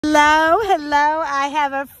Hello, hello. I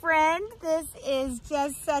have a friend. This is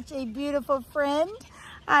just such a beautiful friend.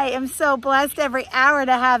 I am so blessed every hour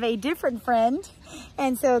to have a different friend.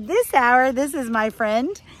 And so this hour, this is my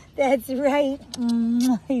friend. That's right.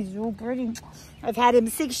 He's so pretty. I've had him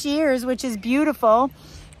 6 years, which is beautiful.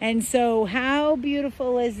 And so how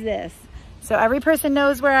beautiful is this? So every person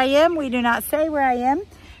knows where I am. We do not say where I am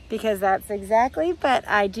because that's exactly, but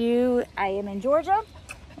I am in Georgia.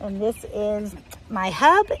 And this is my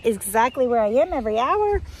hub, is exactly where I am every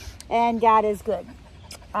hour, and God is good.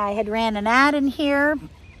 I had ran an ad in here.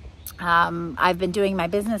 I've been doing my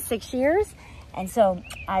business 6 years, and so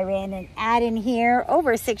I ran an ad in here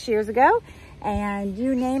over 6 years ago, and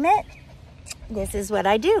you name it, this is what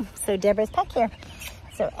I do. So Deborah's Pet Care.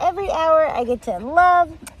 So every hour I get to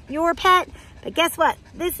love your pet, but guess what?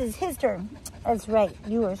 This is his turn. That's right,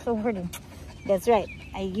 you are so pretty. That's right.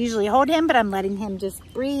 I usually hold him, but I'm letting him just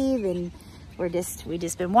breathe, and we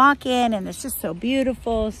just been walking, and it's just so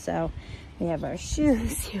beautiful. So we have our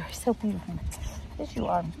shoes. You are so beautiful. Yes, you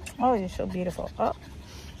are. Oh, you're so beautiful. Oh,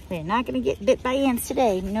 we're not going to get bit by ants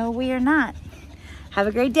today. No, we are not. Have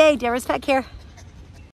a great day. Deborah's Pet Care.